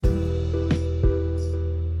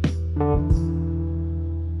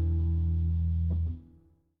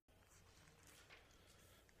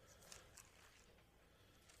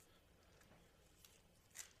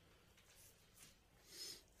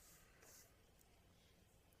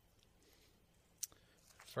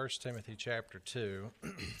1 Timothy chapter 2.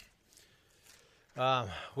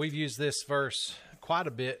 We've used this verse quite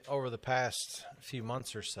a bit over the past few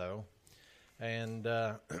months or so, and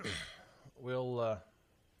we'll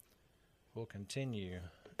continue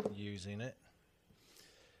using it.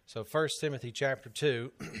 So 1 Timothy chapter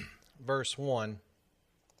 2, verse 1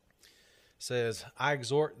 says, I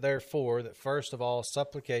exhort therefore that first of all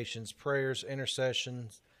supplications, prayers,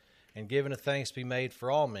 intercessions, and giving of thanks be made for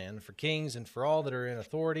all men, for kings and for all that are in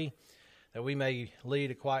authority, that we may lead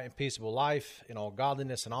a quiet and peaceable life in all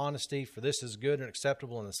godliness and honesty, for this is good and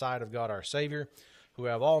acceptable in the sight of God our Savior, who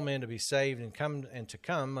have all men to be saved and to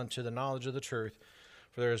come unto the knowledge of the truth.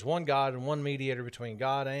 For there is one God and one mediator between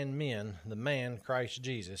God and men, the man Christ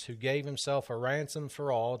Jesus, who gave himself a ransom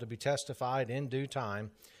for all, to be testified in due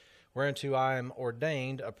time, whereunto I am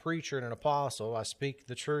ordained a preacher and an apostle. I speak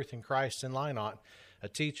the truth in Christ and lie not, a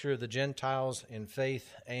teacher of the Gentiles in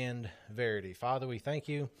faith and verity. Father, we thank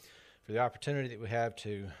you for the opportunity that we have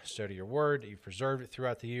to study your word. You've preserved it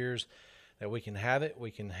throughout the years, that we can have it, we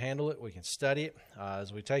can handle it, we can study it.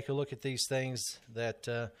 As we take a look at these things,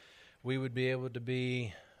 that we would be able to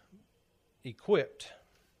be equipped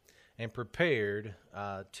and prepared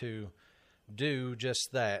to do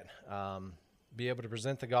just that. Be able to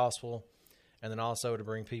present the gospel, and then also to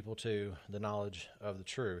bring people to the knowledge of the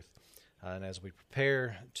truth. And as we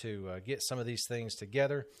prepare to get some of these things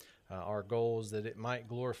together, our goal is that it might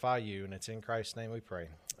glorify you, and it's in Christ's name we pray.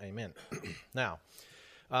 Amen. Now,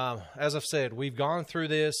 as I've said, we've gone through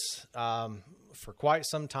this for quite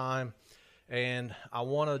some time, and I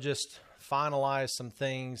want to just finalize some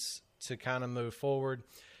things to kind of move forward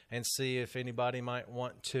and see if anybody might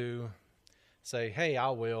want to say, hey,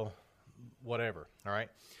 I will, whatever. All right.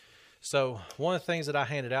 So one of the things that I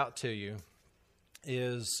handed out to you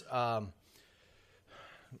is,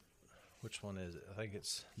 which one is it? I think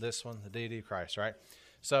it's this one, the Deity of Christ, right?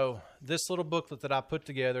 So this little booklet that I put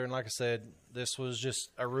together, and like I said, this was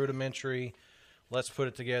just a rudimentary, let's put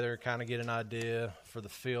it together, kind of get an idea for the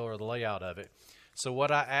feel or the layout of it. So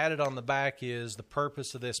what I added on the back is the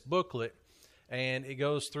purpose of this booklet, and it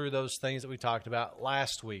goes through those things that we talked about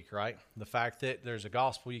last week, right? The fact that there's a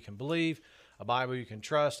gospel you can believe, a Bible you can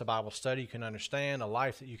trust, a Bible study you can understand, a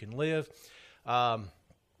life that you can live.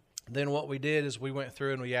 Then what we did is we went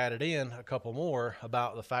through and we added in a couple more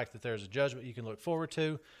about the fact that there's a judgment you can look forward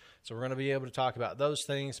to. So we're going to be able to talk about those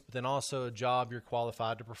things, but then also a job you're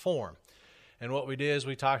qualified to perform. And what we did is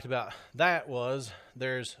we talked about that was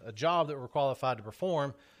there's a job that we're qualified to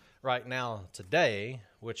perform right now today,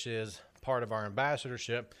 which is part of our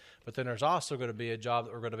ambassadorship, but then there's also going to be a job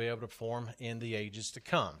that we're going to be able to perform in the ages to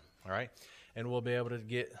come, all right? And we'll be able to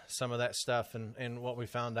get some of that stuff, and what we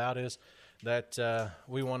found out is that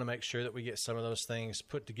we want to make sure that we get some of those things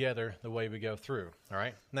put together the way we go through, all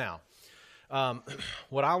right? Now,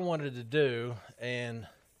 what I wanted to do, and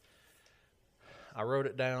I wrote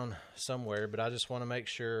it down somewhere, but I just want to make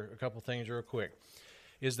sure a couple things real quick.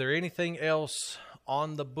 Is there anything else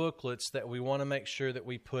on the booklets that we want to make sure that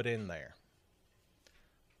we put in there?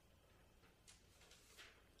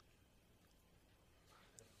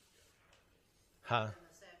 Huh?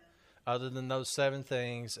 Other than those 7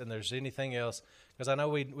 things, and there's anything else? Because I know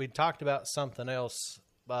we talked about something else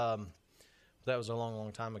that was a long,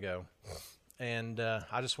 long time ago. And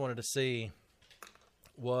I just wanted to see,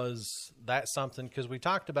 was that something? Because we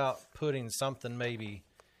talked about putting something maybe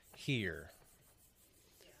here,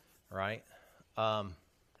 right?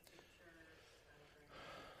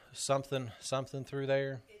 Something through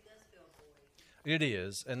there. It does feel void. It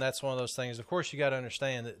is, and that's one of those things. Of course, you got to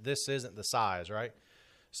understand that this isn't the size, right?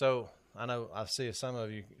 So I know I see some of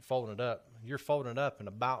you folding it up. You're folding it up in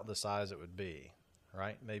about the size it would be,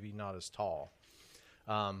 right? Maybe not as tall.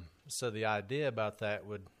 So the idea about that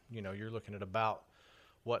would, you're looking at about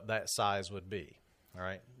what that size would be, all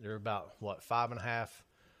right? They're about, 5.5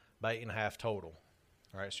 by 8.5 total,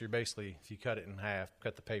 all right? So you're basically, if you cut it in half,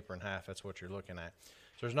 cut the paper in half, that's what you're looking at.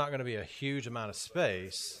 So there's not going to be a huge amount of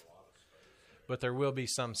space, but there will be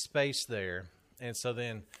some space there. And so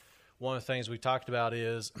then one of the things we talked about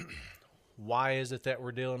is, why is it that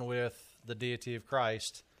we're dealing with the deity of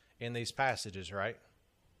Christ in these passages, right?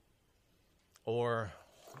 Or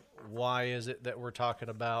why is it that we're talking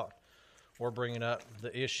about or bringing up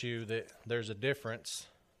the issue that there's a difference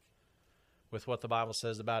with what the Bible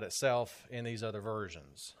says about itself in these other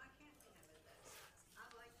versions? Why can't we have it that size?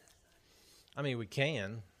 I like that size. I mean, we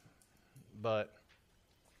can, but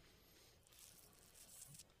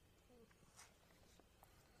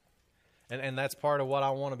and that's part of what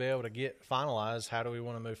I want to be able to get finalized. How do we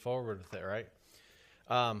want to move forward with it, right?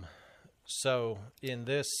 So in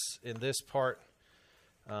this part,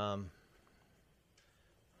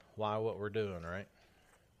 why what we're doing, right?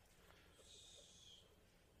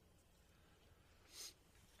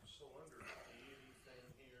 So under the deity thing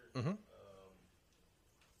here, Mm-hmm. I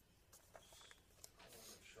want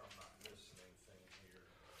to make sure I'm not missing anything here.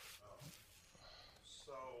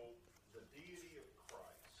 So the deity of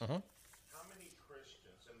Christ. Mm-hmm. How many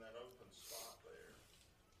Christians in that open spot there?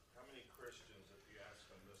 How many Christians, if you ask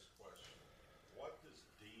them this question, what does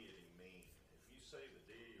deity mean? If you say the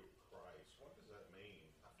deity of Christ, what does that mean?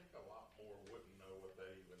 I think a lot more wouldn't know what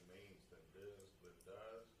that even means than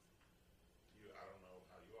does. I don't know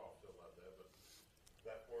how you all feel about that, but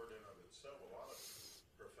that word in of itself, a lot of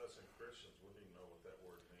professing Christians wouldn't even know what that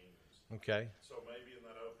word means. Okay. So maybe in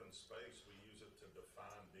that open space, we use it to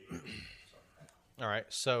define deity somehow. All right.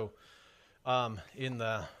 So in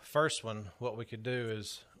the first one, what we could do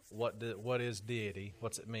is what is deity?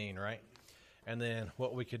 What's it mean, right? And then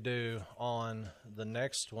what we could do on the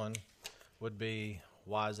next one would be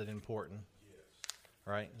why is it important? Yes.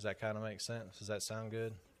 Right? Does that kind of make sense? Does that sound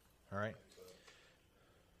good? All right.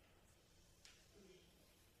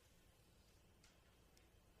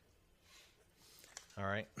 All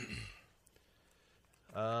right.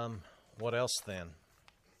 What else then?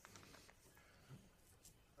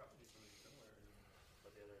 Probably something similar to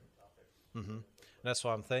the other topics. Mm-hmm. That's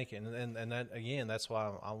what I'm thinking, and that again, that's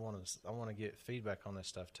why I want to get feedback on this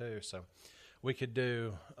stuff too. So we could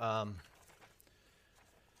do,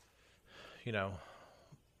 you know,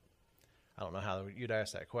 I don't know how you'd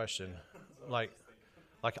ask that question, like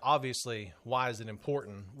obviously, why is it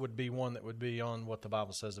important? Would be one that would be on what the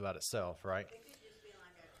Bible says about itself, right? It could just be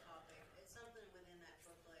like a topic. It's something within that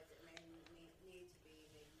booklet that may need to be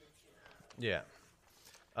made mention of. Yeah.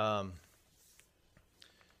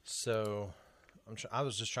 So I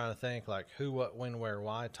was just trying to think like who, what, when, where,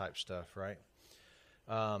 why type stuff, right?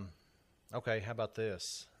 Okay, how about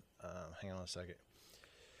this? Hang on a second.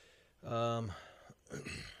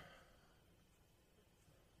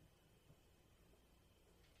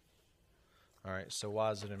 All right, so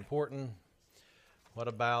why is it important? What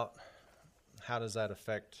about how does that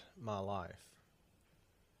affect my life?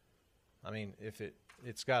 I mean, if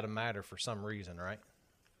it's got to matter for some reason, right?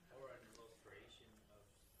 Or an illustration of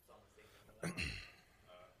something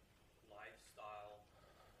lifestyle,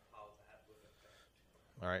 how that would affect.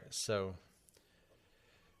 All right, so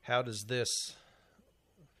how does this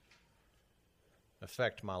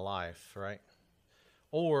affect my life, right?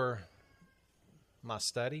 Or my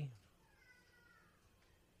study?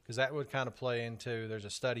 Because that would kind of play into there's a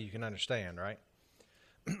study you can understand, right?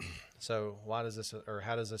 So why does this, or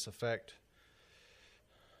how does this affect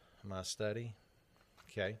my study?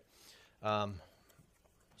 Okay, so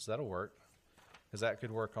that'll work, because that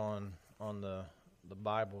could work on the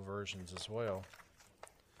Bible versions as well.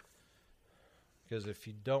 Because if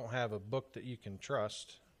you don't have a book that you can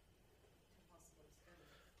trust,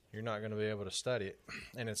 you're not going to be able to study it,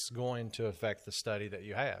 and it's going to affect the study that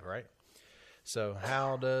you have, right? So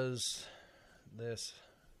how does this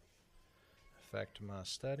affect my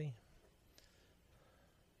study?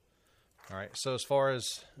 All right, so as far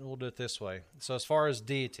as, we'll do it this way. So as far as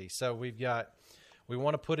deity, so we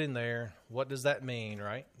want to put in there, what does that mean,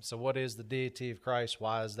 right? So what is the deity of Christ?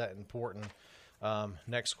 Why is that important?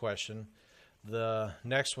 Next question. The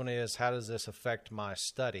next one is, how does this affect my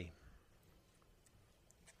study?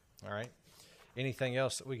 All right. Anything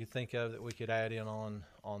else that we could think of that we could add in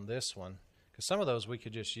on this one? Because some of those we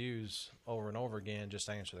could just use over and over again just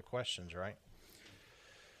to answer the questions, right?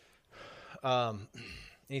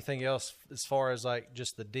 Anything else as far as like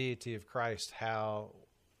just the deity of Christ, how,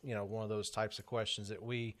 one of those types of questions that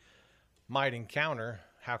we might encounter,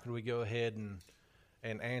 how could we go ahead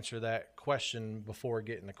and answer that question before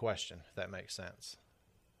getting the question, if that makes sense?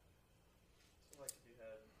 So like if you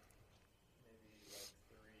had maybe like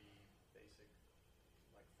 3 basic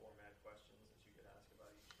like format questions that you could ask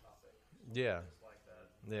about each topic. Yeah. Just like that.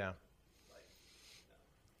 Yeah. Like,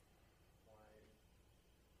 why?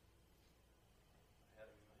 I had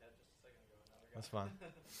them in my head just a second ago. Now they're gone. That's fine.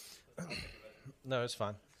 I'll think of it. No, it's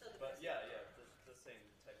fine. But yeah, the same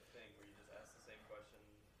type of thing where you just ask the same question: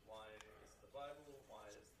 why is the Bible? Why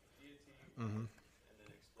is the deity? Mm-hmm. And then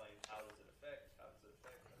explain how does it affect? How does it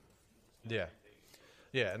affect? And just Yeah. repeat.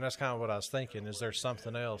 Yeah, and that's kind of what I was thinking. Is there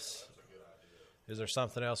something else? Is there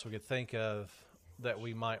something else we could think of that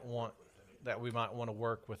we might want to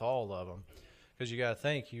work with all of them? Because you got to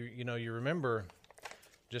think. You remember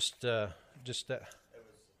just It was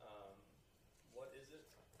what is it?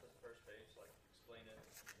 For the first page, like explain it.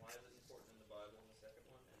 Why is it important in the Bible in the second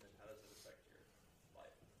one, and then how does it affect your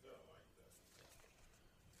life? Yeah, I like that.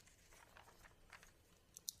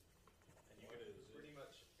 And you What can is it? pretty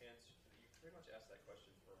much ask that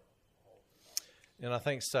question for And I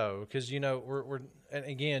think so, because we're and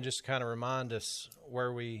again, just to kind of remind us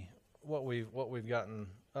what we've gotten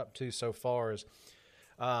up to so far is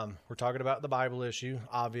we're talking about the Bible issue,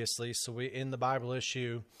 obviously. So in the Bible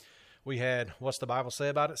issue, we had what's the Bible say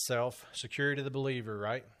about itself, security of the believer,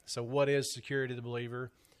 right? So what is security of the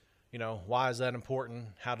believer? Why is that important?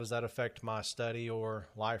 How does that affect my study or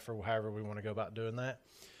life or however we want to go about doing that?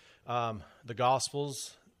 The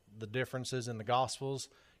Gospels, the differences in the Gospels.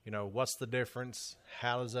 What's the difference?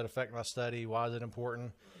 How does that affect my study? Why is it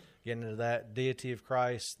important? Getting into that. Deity of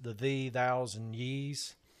Christ, the thee, thous, and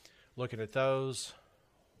ye's. Looking at those.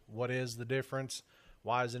 What is the difference?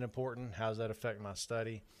 Why is it important? How does that affect my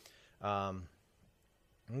study?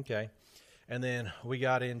 Okay. And then we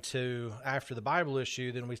got into, after the Bible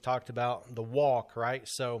issue, then we talked about the walk, right?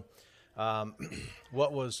 So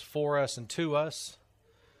what was for us and to us?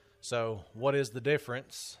 So what is the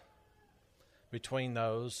difference between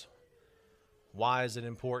those? Why is it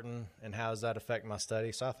important, and how does that affect my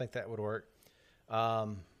study? So I think that would work.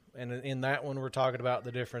 And in that one, we're talking about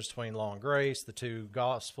the difference between law and grace, the two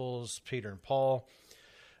Gospels, Peter and Paul.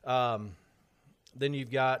 Then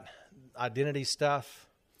you've got identity stuff,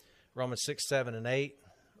 Romans 6, 7, and 8.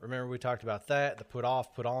 Remember we talked about that, the put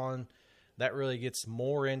off, put on. That really gets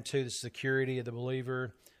more into the security of the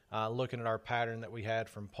believer, looking at our pattern that we had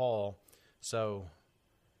from Paul. So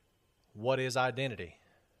what is identity?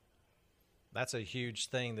 That's a huge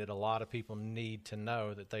thing that a lot of people need to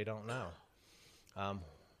know that they don't know.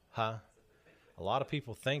 A lot of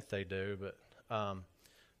people think they do, but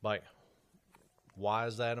why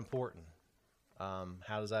is that important?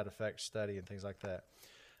 How does that affect study and things like that?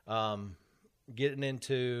 Getting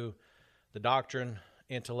into the doctrine,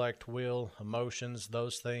 intellect, will, emotions,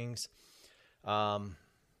 those things.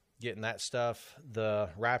 Getting that stuff. The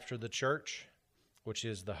rapture of the church, which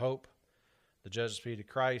is the hope. The judgment seat of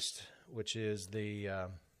Christ, which is the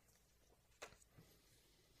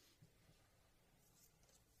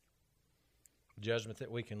judgment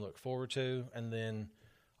that we can look forward to, and then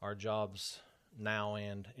our jobs now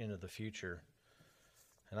and into the future.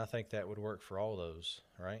 And I think that would work for all those,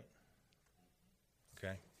 right?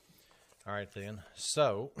 Okay. All right, then.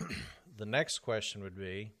 So the next question would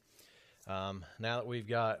be, now that we've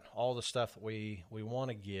got all the stuff that we want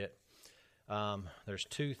to get, there's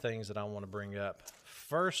two things that I want to bring up.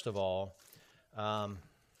 First of all,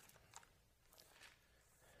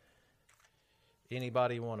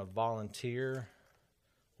 anybody want to volunteer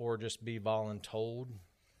or just be voluntold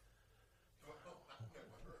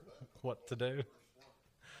what to do?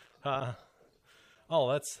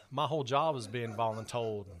 That's my whole job is being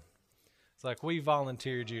voluntold. It's like we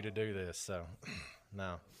volunteered you to do this, so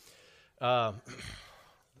no.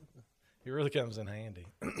 It really comes in handy.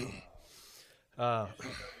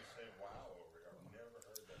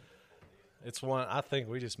 It's one, I think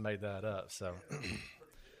we just made that up, so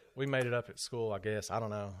we made it up at school, I guess. I don't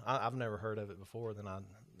know. I've never heard of it before. Then I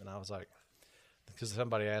was like, because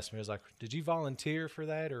somebody asked me, I was like, did you volunteer for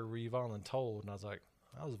that or were you voluntold? And I was like,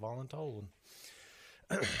 I was voluntold.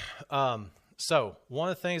 So one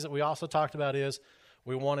of the things that we also talked about is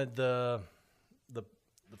we wanted the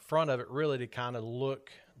front of it really to kind of look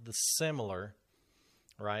the similar,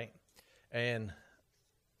 right? And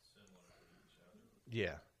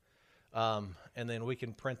yeah. And then we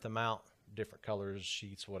can print them out, different colors,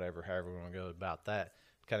 sheets, whatever, however we want to go about that,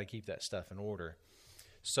 kind of keep that stuff in order.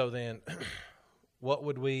 So then what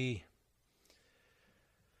would we,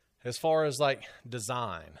 as far as like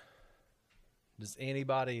design, does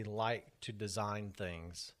anybody like to design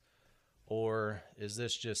things? Or is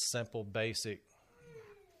this just simple, basic?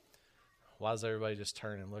 Why does everybody just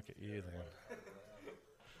turn and look at you then?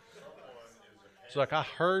 It's like, I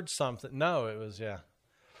heard something. No, it was, yeah.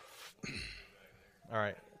 All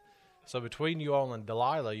right. So between you all and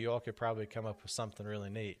Delilah, you all could probably come up with something really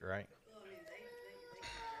neat, right? Well, I mean,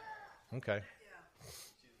 they Okay.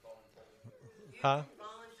 yeah. Huh?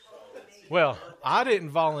 Voluntold me. Well, I didn't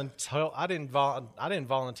volunteer. I didn't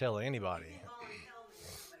volunteer anybody. You voluntold me,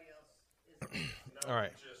 somebody else is. All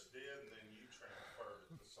right. You just did, and then you transferred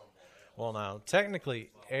it to someone else. Well, now technically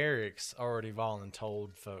Eric's already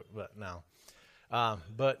voluntold folk, but no.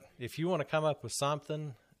 But if you want to come up with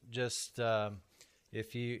something, just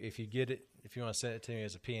if you get it, if you want to send it to me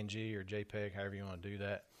as a PNG or JPEG, however you want to do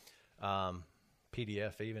that,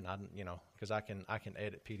 PDF even, because I can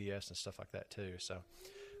edit PDFs and stuff like that too. So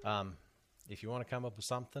if you want to come up with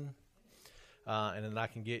something, and then I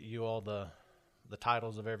can get you all the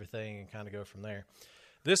titles of everything and kind of go from there.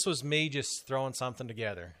 This was me just throwing something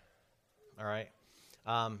together. All right.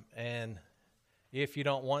 And if you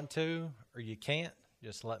don't want to or you can't,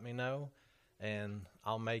 just let me know and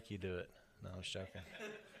I'll make you do it. No, I'm just joking.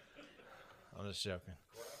 I'm just joking.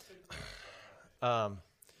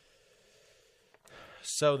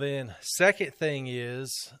 So then, second thing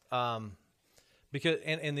is, because,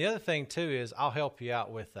 and the other thing too is, I'll help you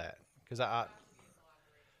out with that. Because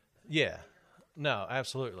yeah, no,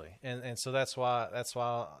 absolutely. And so that's why,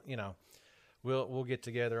 we'll get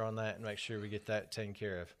together on that and make sure we get that taken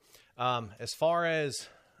care of. As far as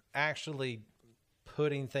actually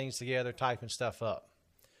putting things together, typing stuff up,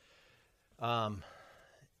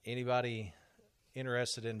 anybody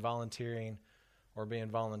interested in volunteering or being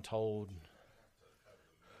voluntold?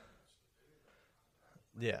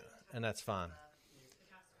 Yeah, and that's fine.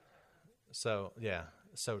 So yeah,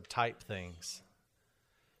 so type things.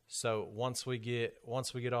 So once we get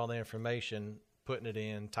all the information, putting it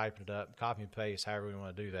in, typing it up, copy and paste, however we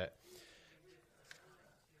want to do that.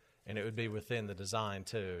 And it would be within the design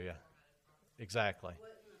too, yeah. Exactly.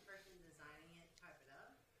 Wouldn't the person designing it type it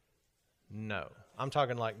up? No. I'm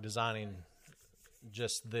talking like designing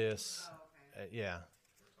just this. Oh, okay. Yeah.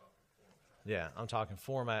 Yeah, I'm talking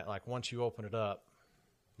format, like once you open it up,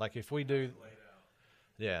 like if we do,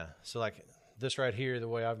 yeah, so like this right here, the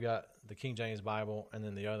way I've got the King James Bible, and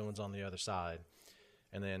then the other one's on the other side,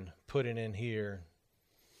 and then putting in here,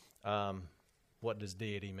 what does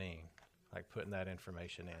deity mean? Like putting that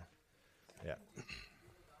information in. Yeah.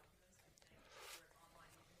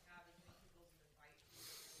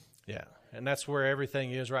 Yeah, and that's where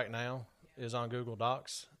everything is right now, is on Google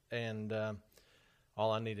Docs, and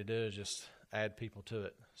all I need to do is just add people to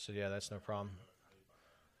it. So yeah, that's no problem.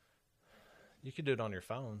 You can do it on your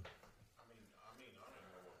phone. I don't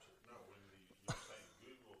know what when you're saying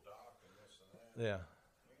Google Doc and this and that. Yeah,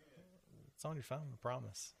 it's on your phone. I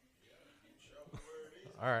promise. Show me where it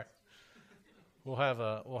is. All right, we'll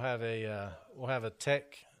have a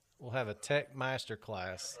tech master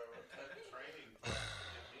class. Training, get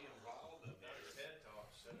me involved in that. TED Talk,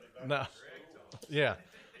 send me back No, to school. yeah,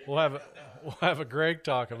 we'll have a Greg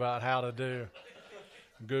talk about how to do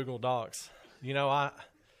Google Docs. You know,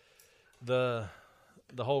 the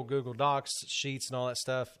whole Google Docs sheets and all that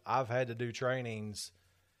stuff, I've had to do trainings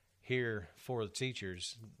here for the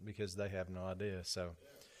teachers because they have no idea. So,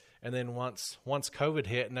 and then once COVID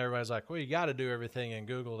hit and everybody's like, well, you got to do everything in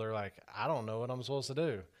Google. They're like, I don't know what I'm supposed to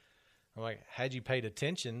do. I'm like, had you paid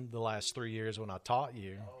attention the last 3 years when I taught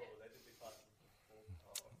you?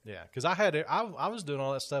 Yeah, because I was doing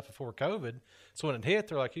all that stuff before COVID. So when it hit,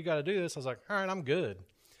 they're like, you got to do this. I was like, all right, I'm good.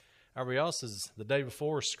 Everybody else is the day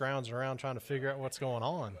before scrounging around trying to figure out what's going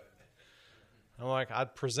on. I'm like, I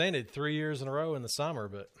presented 3 years in a row in the summer,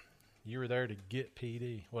 but you were there to get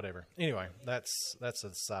PD, whatever. Anyway, that's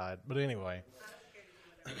a side. But anyway,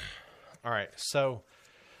 all right. So,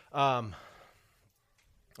 all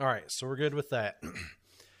right. So we're good with that.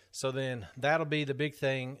 So then that'll be the big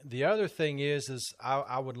thing. The other thing is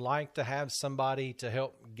I would like to have somebody to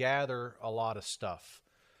help gather a lot of stuff,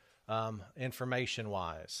 information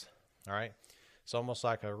wise. All right. It's almost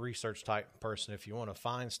like a research type person. If you want to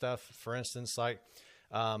find stuff, for instance, like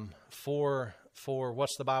for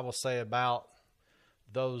what's the Bible say about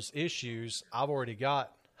those issues, I've already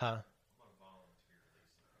got, huh?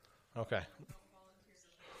 Okay.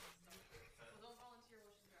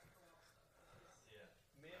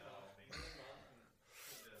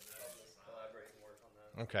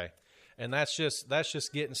 Okay. And that's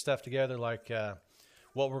just getting stuff together, like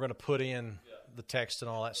what we're going to put in the text and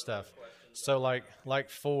all that stuff. So like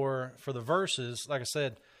for the verses, like I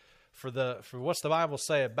said, for what's the Bible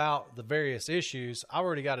say about the various issues, I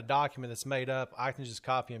already got a document that's made up. I can just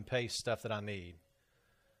copy and paste stuff that I need.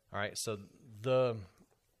 All right. So the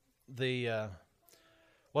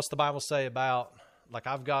what's the Bible say about, like,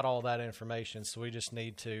 I've got all that information, so we just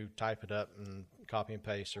need to type it up and copy and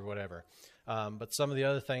paste or whatever. But some of the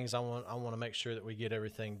other things I want to make sure that we get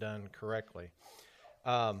everything done correctly.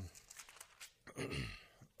 All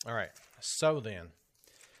right. So then,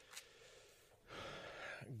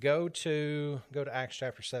 go to Acts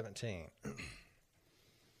chapter 17.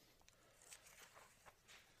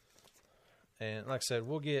 And like I said,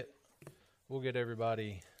 we'll get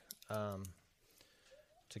everybody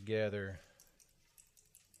together.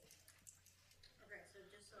 Okay, so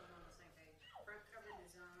just so I'm on the same page, front cover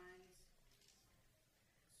designs,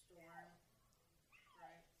 storm, right?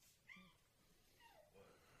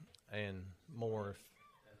 And more.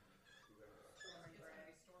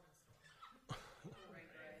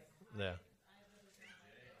 Yeah.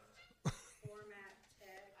 Format,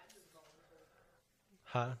 text.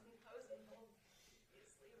 Huh?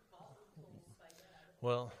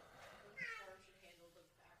 Well,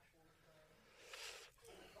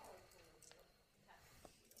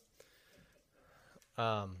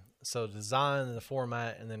 So design and the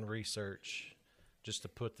format, and then research, just to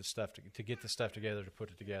put the stuff to get the stuff together, to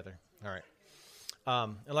put it together. All right.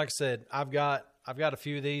 And like I said, I've got a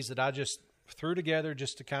few of these that I just threw together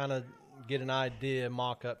just to kind of get an idea,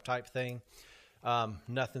 mock-up type thing.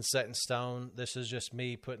 Nothing set in stone. This is just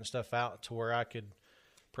me putting stuff out to where I could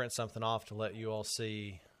print something off to let you all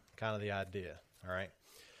see kind of the idea. All right.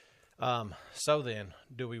 So then,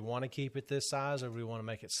 do we want to keep it this size, or do we want to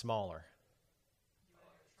make it smaller?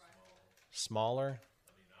 Smaller?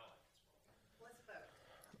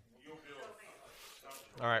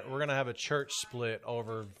 All right, we're going to have a church split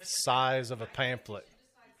over size of a pamphlet.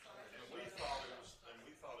 And we thought it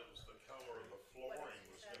was the color of the flooring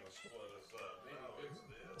was going to split us up. No, it's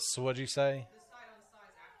this. So what'd you say? Decide on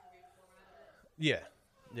size after we formatted it. Yeah.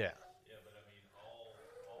 Yeah, but I mean, all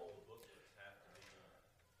the booklets have to be.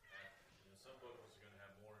 Some booklets are going to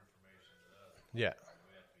have more information than others. Yeah.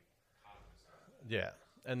 We have to be cognizant. Yeah.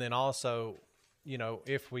 And then also,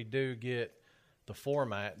 if we do get the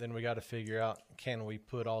format, then we got to figure out, can we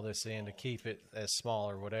put all this in to keep it as small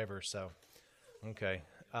or whatever. So, okay.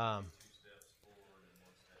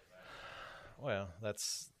 Well,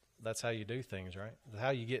 that's how you do things, right? That's how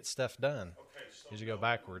you get stuff done. Okay, so Is you go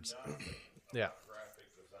backwards. Yeah.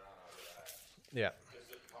 graphic design I would ask. Yeah. Is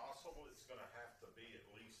it possible it's going to have to be at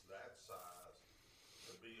least that size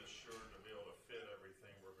to be assured to be able to fit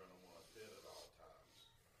everything we're going to want to fit at all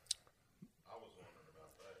times? I was wondering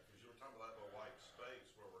about that because you were talking about that little white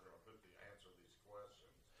space where we're going to put the answer to these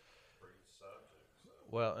questions for each subject. So.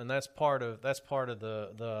 Well, and that's part of the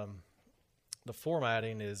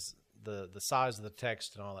formatting is the size of the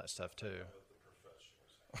text and all that stuff too.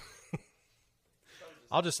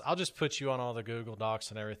 I'll just put you on all the Google Docs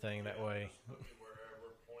and everything that way. Put me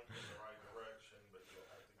wherever, point me in the right direction, but you'll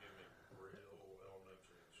have to give me real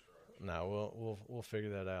elementary instructions. No, we'll figure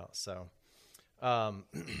that out. So, all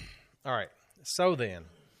right. So then,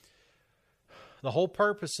 the whole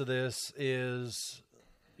purpose of this is,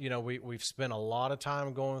 we've spent a lot of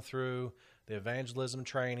time going through the evangelism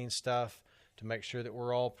training stuff to make sure that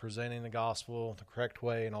we're all presenting the gospel the correct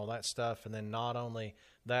way and all that stuff. And then not only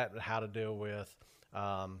that, but how to deal with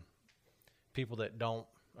people that don't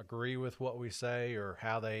agree with what we say, or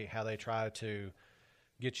how they try to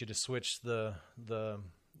get you to switch the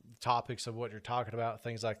topics of what you're talking about,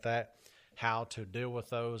 things like that, how to deal with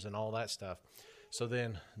those and all that stuff. So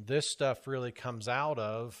then this stuff really comes out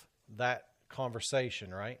of that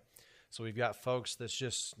conversation, right? So we've got folks that's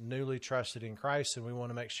just newly trusted in Christ, and we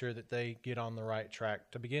want to make sure that they get on the right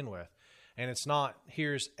track to begin with. And it's not,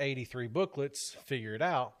 here's 83 booklets, figure it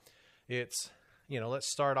out. It's,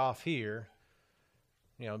 let's start off here,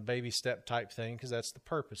 baby step type thing, because that's the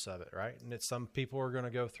purpose of it, right? And it's, some people are going to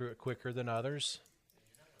go through it quicker than others.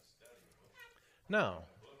 No.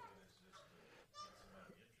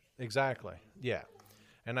 Exactly. Yeah.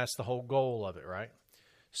 And that's the whole goal of it, right?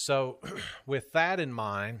 So with that in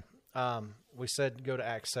mind, we said go to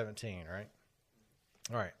Acts 17, right?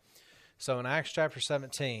 All right. So in Acts chapter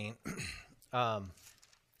 17,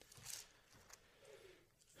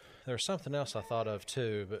 there's something else I thought of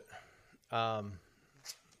too, but I'm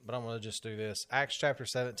going to just do this. Acts chapter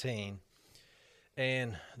 17,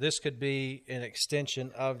 and this could be an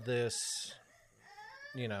extension of this,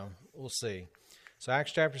 we'll see. So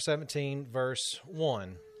Acts chapter 17, verse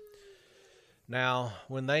 1. Now,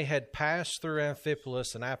 when they had passed through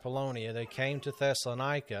Amphipolis and Apollonia, they came to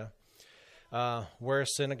Thessalonica, where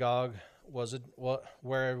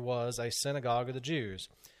was a synagogue of the Jews.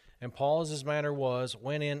 And Paul, as his manner was,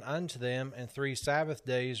 went in unto them, and 3 Sabbath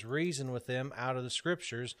days reasoned with them out of the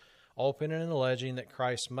Scriptures, opening and alleging that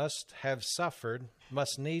Christ must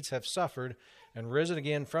needs have suffered, and risen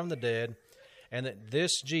again from the dead, and that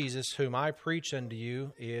this Jesus, whom I preach unto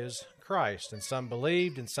you, is Christ. And some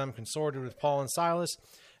believed, and some consorted with Paul and Silas,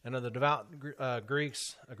 and of the devout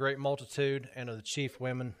Greeks a great multitude, and of the chief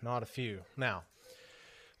women not a few. Now,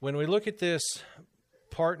 when we look at this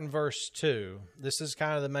part in verse 2, this is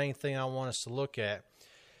kind of the main thing I want us to look at.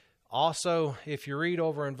 Also, if you read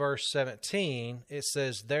over in verse 17, it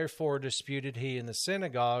says, Therefore disputed he in the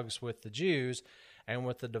synagogues with the Jews, and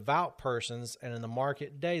with the devout persons, and in the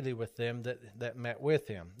market daily with them that met with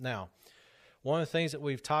him. Now, one of the things that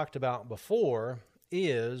we've talked about before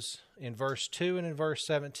is, in verse 2 and in verse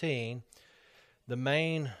 17, the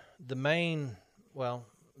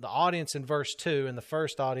audience in verse 2 and the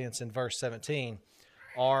first audience in verse 17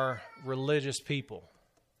 are religious people,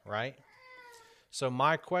 right? So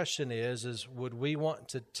my question is would we want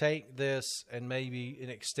to take this and maybe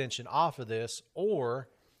an extension off of this, or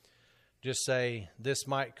just say this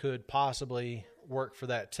could possibly work for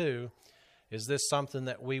that too, is this something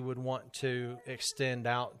that we would want to extend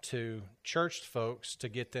out to church folks to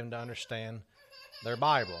get them to understand their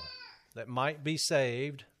Bible that might be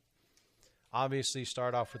saved? Obviously,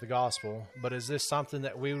 start off with the gospel, but is this something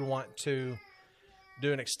that we would want to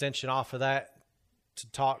do an extension off of that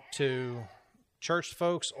to talk to church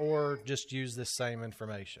folks, or just use this same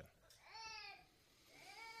information?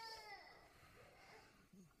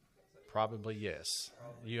 Probably yes.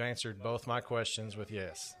 You answered both my questions with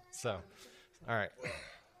yes. So, all right. I'm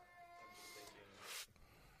just thinking,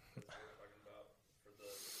 what we're talking about for the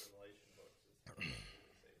assimilation books is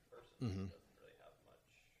a saved person Mhm. doesn't really have much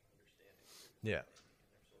understanding. Yeah. And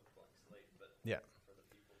they're sort of blank slate, but Yeah. for the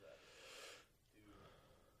people that do, it's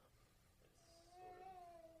sort of,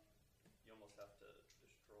 you almost have to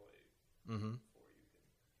destroy Mm-hmm. before you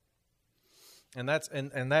can. And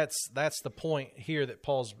that's the point here that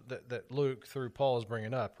that Luke through Paul is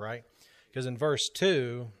bringing up, right? Because in verse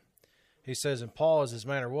 2, he says, "And Paul, as his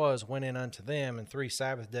manner was, went in unto them, and 3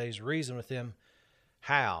 Sabbath days reasoned with them."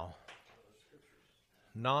 How?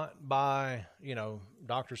 Not by,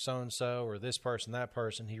 Dr. So-and-so or this person, that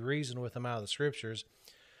person. He reasoned with them out of the Scriptures,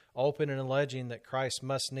 open and alleging that Christ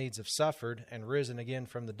must needs have suffered and risen again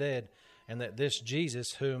from the dead, and that this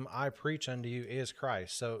Jesus whom I preach unto you is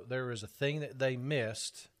Christ. So there was a thing that they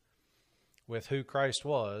missed with who Christ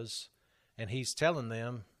was, and he's telling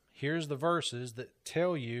them, here's the verses that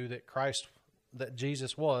tell you that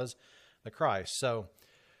Jesus was the Christ. So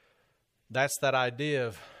that's that idea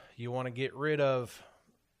of you want to get rid of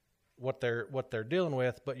what they're dealing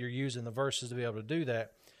with, but you're using the verses to be able to do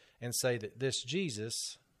that and say that this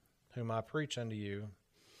Jesus whom I preach unto you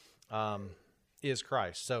is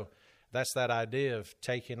Christ. So that's that idea of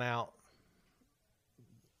taking out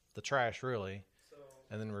the trash, really, So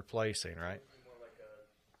and then replacing, right? it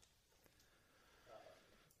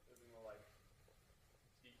would be more like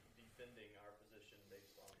defending our position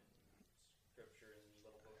based on scripture and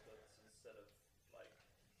little booklets instead of like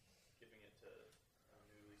giving it to a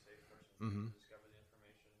newly saved person Mhm. to discover the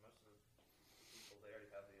information. Most of the people, they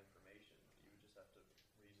already have the information. You would just have to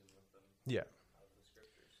reason with them Yeah. out of the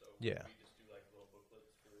scripture. So Yeah. we just do like little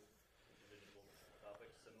booklets for individual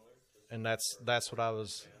topics similar. Just And that's what I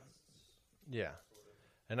was, yeah. sort of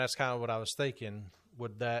And that's kind of what I was thinking.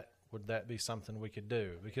 Would that be something we could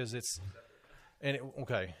do? Because it's, and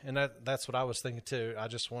that's what I was thinking too. I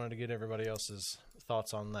just wanted to get everybody else's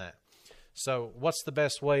thoughts on that. So, what's the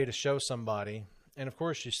best way to show somebody? And of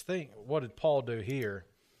course, you think, what did Paul do here?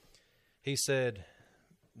 He said,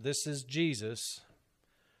 "This is Jesus.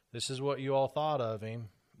 This is what you all thought of him.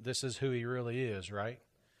 This is who he really is," right?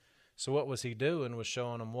 So what was he doing? Was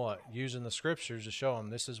showing them what? Using the scriptures to show them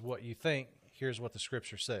this is what you think. Here's what the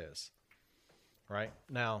scripture says. Right?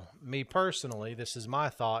 Now, me personally, this is my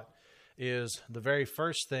thought, is the very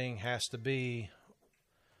first thing has to be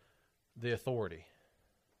the authority.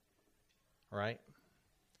 Right?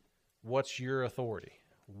 What's your authority?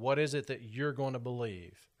 What is it that you're going to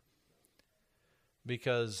believe?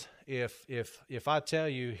 Because if I tell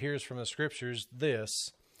you, here's from the scriptures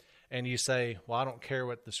this, and you say, well, I don't care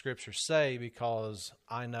what the scriptures say because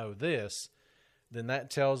I know this, then that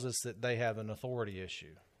tells us that they have an authority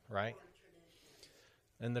issue, right?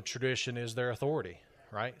 And the tradition is their authority,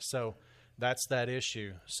 right? So that's that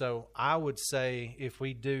issue. So I would say if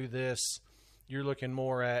we do this, you're looking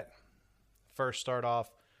more at, first start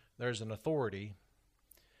off, there's an authority.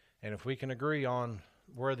 And if we can agree on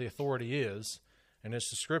where the authority is, and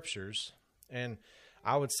it's the scriptures, and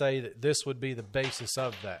I would say that this would be the basis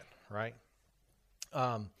of that, right? And a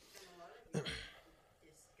lot of the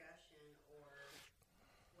discussion or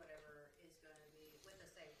whatever is going to be with the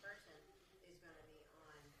same person is going to be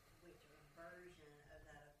on which version of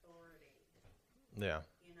that authority. Yeah.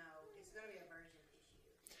 It's going to be a version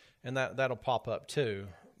issue. And that'll pop up too,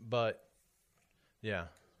 but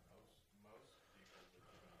yeah. Most people that you're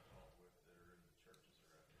going to talk with that are in the churches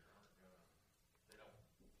around here aren't going to, they don't,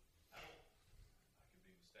 I could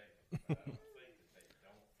be mistaken, but I don't think that they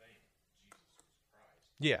don't think Jesus was Christ.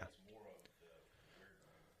 Yeah. It's more of the, we're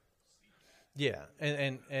going to see that. Yeah.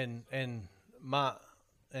 And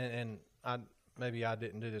I maybe I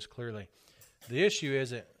didn't do this clearly. The issue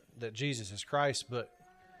isn't that Jesus is Christ, but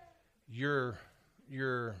you're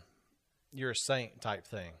a saint type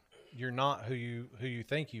thing. You're not who you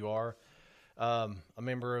think you are, a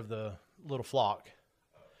member of the little flock,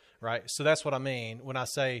 right? So that's what I mean when I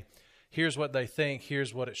say, here's what they think,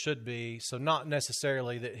 here's what it should be. So not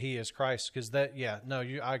necessarily that he is Christ, because I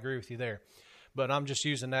agree with you there. But I'm just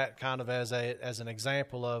using that kind of as an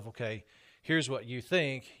example of, okay, here's what you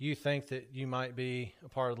think. You think that you might be a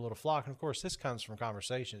part of the little flock. And of course, this comes from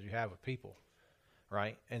conversations you have with people,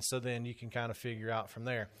 right? And so then you can kind of figure out from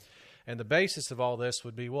there. And the basis of all this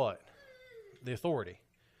would be what? The authority.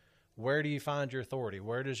 Where do you find your authority?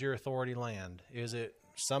 Where does your authority land? Is it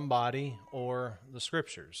somebody or the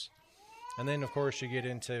scriptures? And then, of course, you get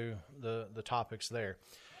into the topics there.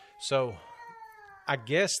 So I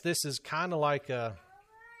guess this is kind of like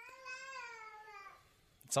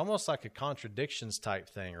it's almost like a contradictions type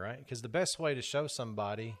thing, right? Because the best way to show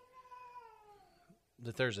somebody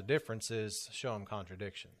that there's a difference is show them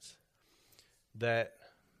contradictions that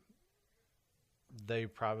they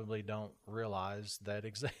probably don't realize that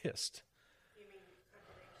exist. You mean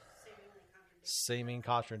Seeming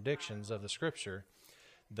contradictions of the scripture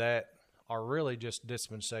that are really just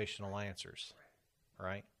dispensational answers,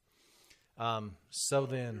 right? So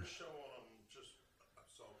then, You're showing them just,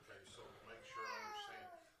 so to make sure I understand.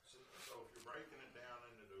 So if you're breaking it down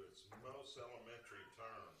into its most elementary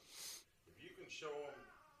terms, if you can show them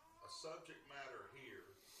a subject matter here,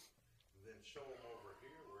 then show them over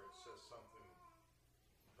here where it says something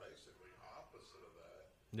basically opposite of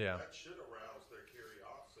that. yeah, That should arouse their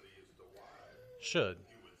curiosity as to why. should.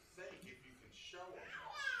 You would think if you can show them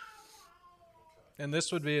that. And this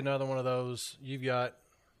would be another one of those, you've got,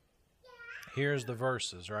 here's the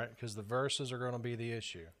verses, right? Because the verses are going to be the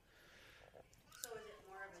issue. So is it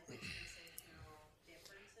more of a dispensational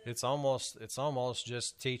differences? It's almost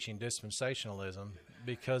just teaching dispensationalism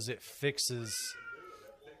because it fixes,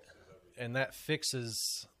 and that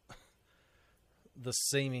fixes the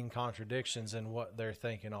seeming contradictions in what they're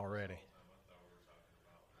thinking already.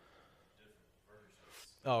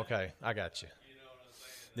 Oh, okay, I got you. You know what I'm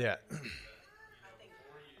saying? Yeah, I think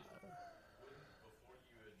Before you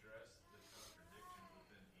address the contradiction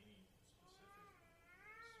within any specific,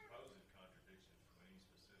 supposed contradiction from any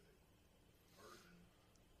specific version,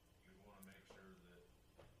 you want to make sure that we're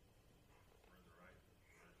in the right.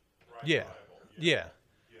 yeah, yeah.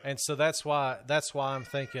 And so that's why I'm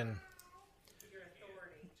thinking, your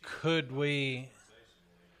authority. could we?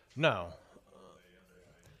 No.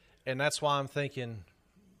 And that's why I'm thinking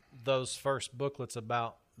those first booklets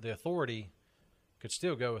about the authority could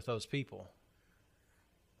still go with those people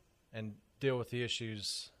and deal with the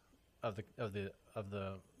issues of the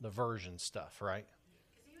version stuff, right?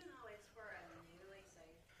 Because even though it's for a newly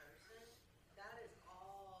saved person, that is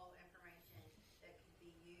all information that could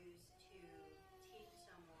be used to teach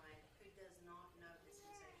someone who does not know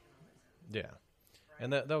dispensationalism. Yeah.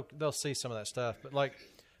 And they'll see some of that stuff, but like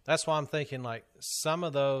that's why I'm thinking like some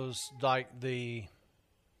of those like the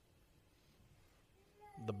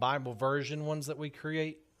Bible version ones that we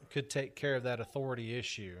create could take care of that authority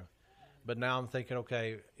issue. But now I'm thinking,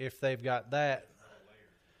 okay, if they've got that,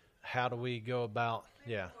 how do we go about?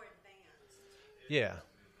 Yeah, More advanced. yeah,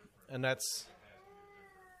 and that's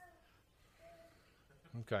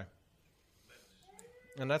okay,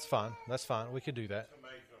 and that's fine. That's fine. We could do that. To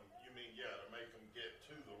make them, you mean, to make them get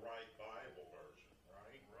to the right Bible version,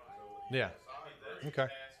 right? So, Yeah. yes, I agree. Okay.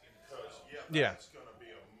 Because, Yeah. that's going to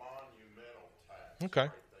be a monumental task Okay.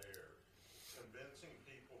 right there. Convincing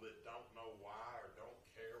people that don't know why or don't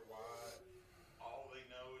care why. All they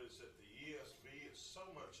know is that the ESV is so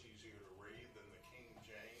much easier to read than the King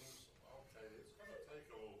James. Okay, it's going to take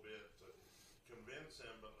a little bit to convince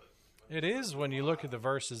them, but It is when you look at the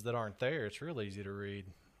verses that aren't there. It's real easy to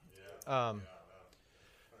read.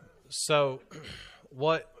 So,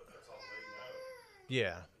 what? but that's all they know.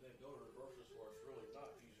 Yeah. Then go to the verses where it's really not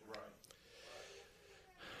easy. Right.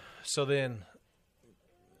 So then,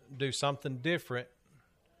 do something different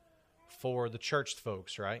for the church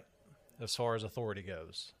folks, right? As far as authority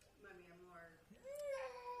goes. Maybe a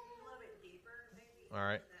little bit deeper, maybe. All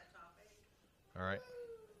right. into that topic. All right.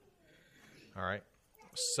 All right.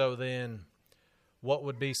 So then, what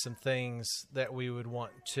would be some things that we would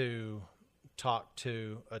want to talk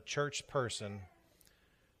to a church person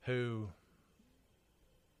who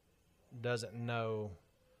doesn't know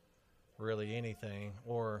really anything,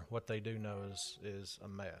 or what they do know is a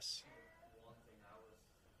mess? One thing I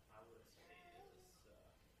would say is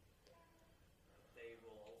they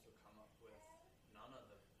will also come up with none of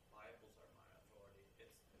the Bibles are my authority.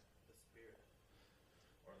 It's the Spirit.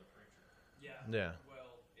 Or the preacher. Yeah. Yeah.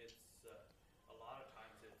 Well, it's a lot of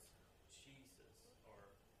times it's Jesus, or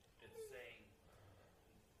it's saying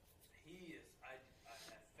He is. I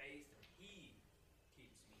have faith, and He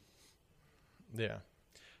keeps me. Yeah.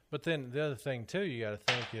 But then the other thing too you got to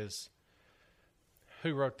think is,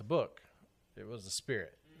 who wrote the book? It was the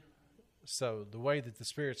Spirit. So the way that the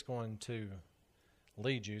Spirit's going to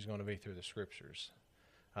lead you is going to be through the Scriptures.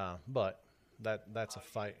 But that's a How do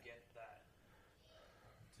you fight. get that?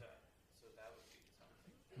 So that would be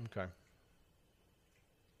something. Okay.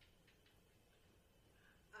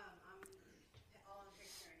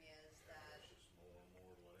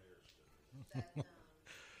 that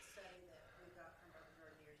study that we got from Brother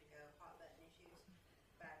Jordan years ago, hot button issues,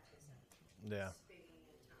 baptism, Yeah. speaking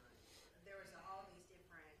in tongues. There was all these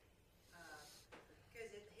different,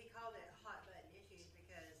 because he called it hot button issues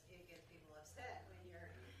because it gets people upset when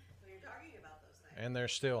you're talking about those things. And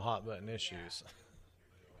there's still hot button issues.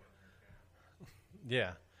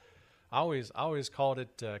 Yeah. I always called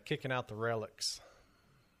it kicking out the relics.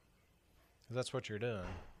 'Cause that's what you're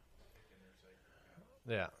doing.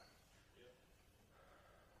 Yeah.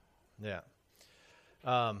 Yeah.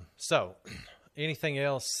 So, anything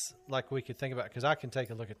else like we could think about? Because I can take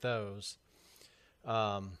a look at those.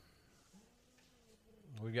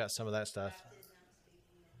 We've got some of that stuff. Baptism,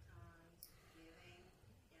 speaking in tongues, giving,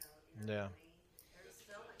 your Yeah. money. There's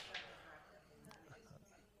so much stuff that's wrapped up in that.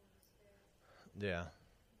 Yeah.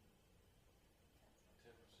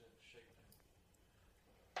 10% shaking.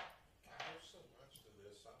 There's so much to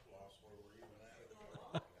this, I've lost where we're even at it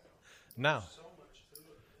now. No. So much to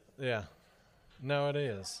it. Yeah. No, it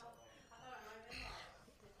is.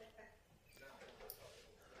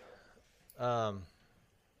 All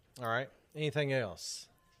right. Anything else?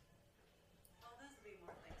 Oh, those will be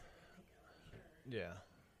more things that we think of, I'm sure, Yeah.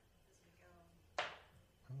 as we go.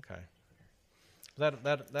 Okay.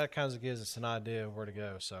 That kind of gives us an idea of where to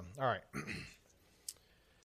go. So, all right.